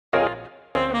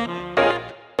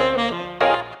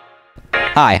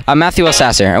Hi, I'm Matthew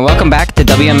Elsasser, and welcome back to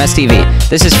WMS TV.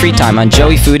 This is Free Time on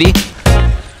Joey Foodie,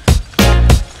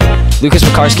 Lucas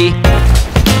Wakarski,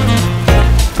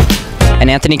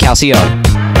 and Anthony Calcione.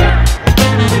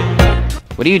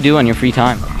 What do you do on your free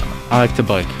time? I like to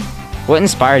bike. What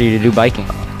inspired you to do biking?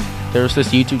 There was this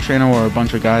YouTube channel where a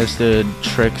bunch of guys did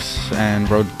tricks and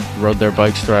rode their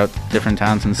bikes throughout different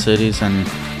towns and cities, and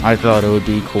I thought it would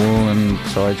be cool, and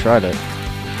so I tried it.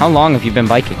 How long have you been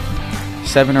biking?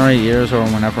 7 or 8 years, or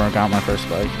whenever I got my first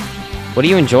bike. What do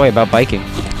you enjoy about biking?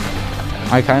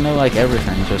 I kind of like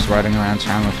everything, just riding around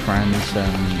town with friends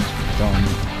and going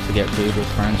to get food with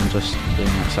friends and just being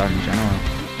outside in general.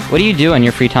 What do you do on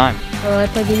your free time? I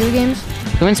play video games.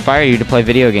 Who inspired you to play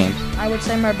video games? I would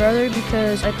say my brother,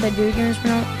 because I played video games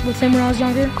with him when I was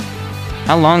younger.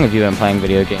 How long have you been playing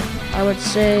video games? I would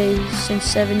say since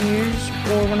 7 years,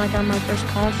 or when I got my first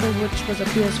console, which was a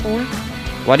PS4.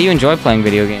 Why do you enjoy playing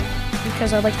video games?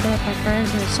 Because I like playing with my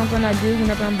friends, and it's something I do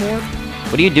whenever I'm bored.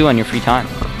 What do you do on your free time?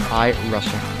 I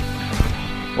wrestle.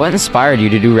 What inspired you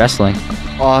to do wrestling?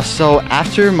 So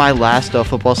after my last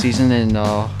football season in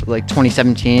like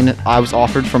 2017, I was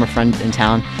offered from a friend in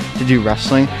town to do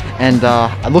wrestling, and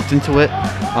I looked into it.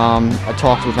 I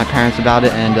talked with my parents about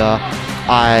it, and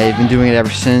I've been doing it ever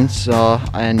since.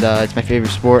 And it's my favorite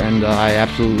sport, and I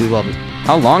absolutely love it.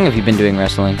 How long have you been doing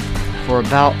wrestling? For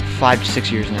about 5 to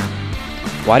 6 years now.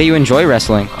 Why do you enjoy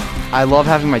wrestling? I love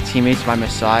having my teammates by my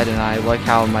side, and I like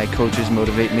how my coaches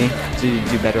motivate me to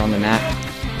do better on the mat.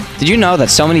 Did you know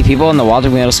that so many people in the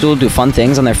Waldwick Middle School do fun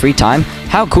things on their free time?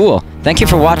 How cool! Thank you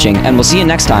for watching, and we'll see you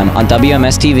next time on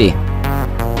WMS TV.